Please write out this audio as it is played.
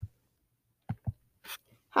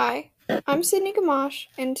Hi, I'm Sydney Gamache,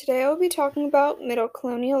 and today I will be talking about Middle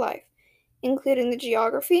Colonial life, including the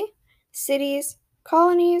geography, cities,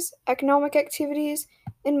 colonies, economic activities,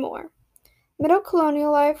 and more. Middle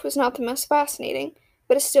Colonial life was not the most fascinating,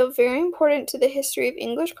 but is still very important to the history of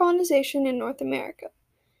English colonization in North America.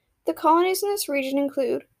 The colonies in this region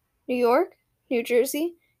include New York, New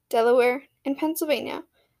Jersey, Delaware, and Pennsylvania,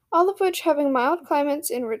 all of which having mild climates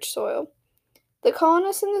and rich soil. The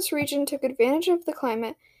colonists in this region took advantage of the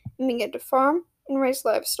climate and began to farm and raise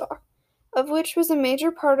livestock, of which was a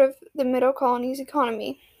major part of the Middle Colony's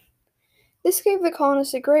economy. This gave the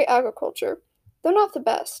colonists a great agriculture, though not the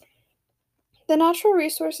best. The natural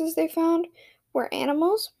resources they found were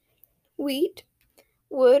animals, wheat,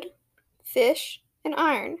 wood, fish, and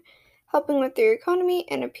iron, helping with their economy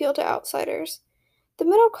and appeal to outsiders. The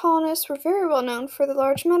Middle colonists were very well known for the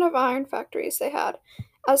large amount of iron factories they had,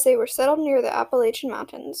 as they were settled near the Appalachian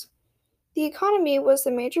Mountains. The economy was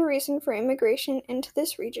the major reason for immigration into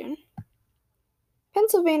this region.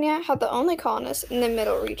 Pennsylvania had the only colonists in the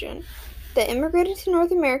Middle region that immigrated to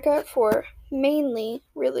North America for mainly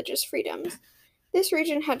religious freedoms. This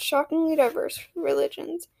region had shockingly diverse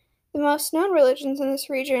religions. The most known religions in this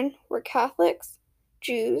region were Catholics,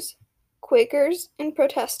 Jews, Quakers, and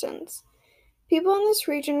Protestants. People in this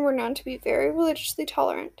region were known to be very religiously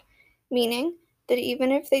tolerant, meaning that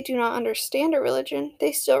even if they do not understand a religion,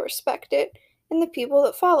 they still respect it and the people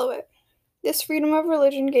that follow it. This freedom of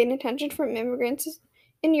religion gained attention from immigrants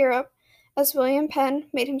in Europe, as William Penn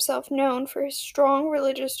made himself known for his strong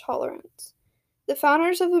religious tolerance. The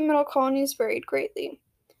founders of the Middle colonies varied greatly.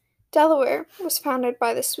 Delaware was founded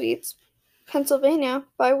by the Swedes, Pennsylvania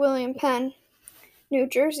by William Penn, New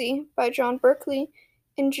Jersey by John Berkeley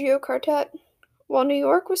and Geo Cartet, while New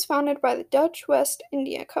York was founded by the Dutch West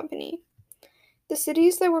India Company. The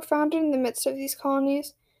cities that were founded in the midst of these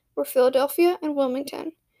colonies were Philadelphia and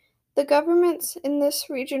Wilmington. The governments in this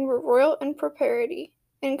region were royal and proprietary.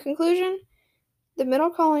 In conclusion, the Middle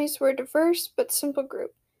colonies were a diverse but simple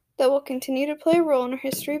group that will continue to play a role in our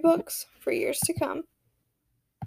history books for years to come.